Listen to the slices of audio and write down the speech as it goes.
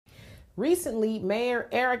Recently, Mayor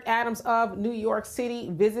Eric Adams of New York City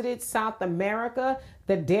visited South America,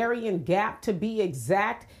 the Darien Gap to be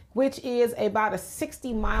exact, which is about a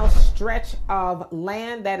 60-mile stretch of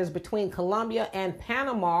land that is between Colombia and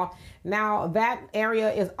Panama. Now, that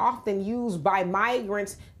area is often used by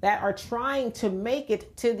migrants that are trying to make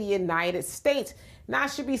it to the United States. Now,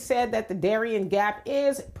 it should be said that the Darien Gap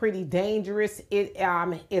is pretty dangerous. It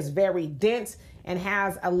is very dense and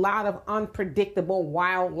has a lot of unpredictable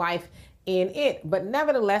wildlife in it. But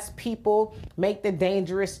nevertheless, people make the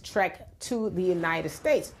dangerous trek to the United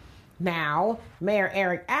States. Now, Mayor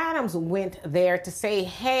Eric Adams went there to say,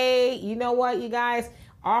 hey, you know what, you guys,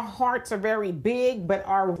 our hearts are very big, but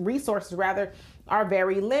our resources rather are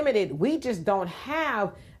very limited. We just don't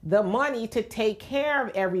have the money to take care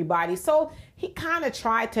of everybody. So he kind of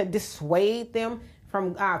tried to dissuade them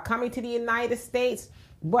from coming to the United States.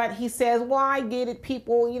 But he says, well, I get it.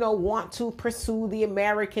 People, want to pursue the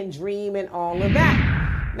American dream and all of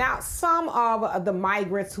that. Now, some of the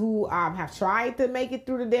migrants who have tried to make it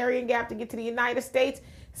through the Darien Gap to get to the United States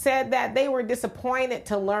said that they were disappointed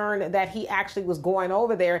to learn that he actually was going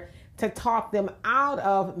over there to talk them out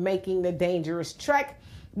of making the dangerous trek.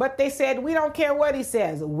 But they said, we don't care what he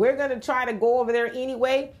says. We're going to try to go over there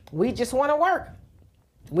anyway. We just want to work.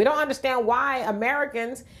 We don't understand why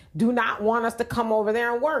Americans do not want us to come over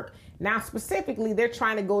there and work. Now, specifically, they're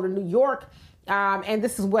trying to go to New York. And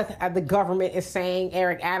this is what the government is saying,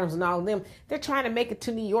 Eric Adams and all of them. They're trying to make it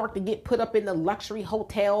to New York to get put up in the luxury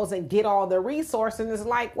hotels and get all the resources. And it's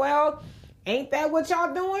like, well, ain't that what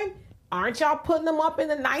y'all doing? Aren't y'all putting them up in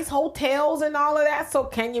the nice hotels and all of that? So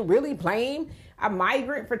can you really blame a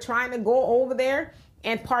migrant for trying to go over there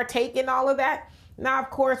and partake in all of that? Now,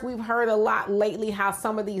 of course, we've heard a lot lately how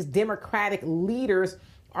some of these Democratic leaders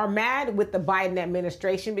are mad with the Biden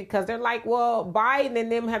administration because they're like, well, Biden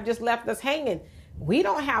and them have just left us hanging. We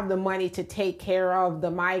don't have the money to take care of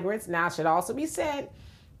the migrants. Now, it should also be said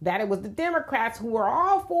that it was the Democrats who were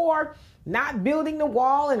all for not building the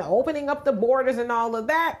wall and opening up the borders and all of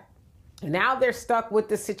that. Now they're stuck with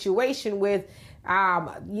the situation with,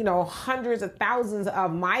 hundreds of thousands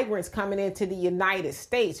of migrants coming into the United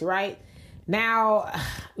States, right? Now,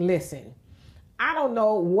 listen, I don't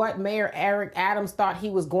know what Mayor Eric Adams thought he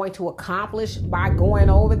was going to accomplish by going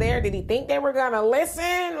over there. Did he think they were going to listen?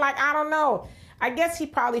 I don't know. I guess he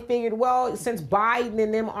probably figured, well, since Biden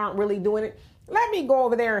and them aren't really doing it, let me go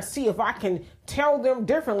over there and see if I can tell them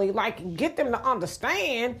differently, get them to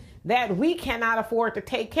understand that we cannot afford to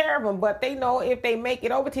take care of them. But they know if they make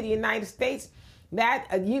it over to the United States, that,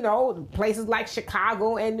 places like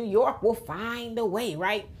Chicago and New York will find a way,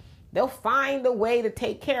 right? They'll find a way to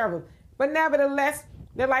take care of them. But nevertheless,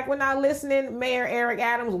 they're like, we're not listening, Mayor Eric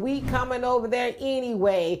Adams. We coming over there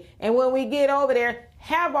anyway. And when we get over there,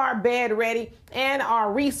 have our bed ready and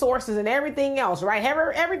our resources and everything else, right? Have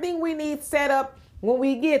everything we need set up when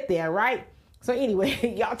we get there, right? So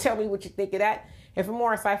anyway, y'all tell me what you think of that. And for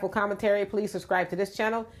more insightful commentary, please subscribe to this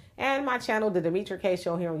channel and my channel, The Demetra K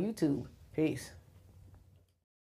Show, here on YouTube. Peace.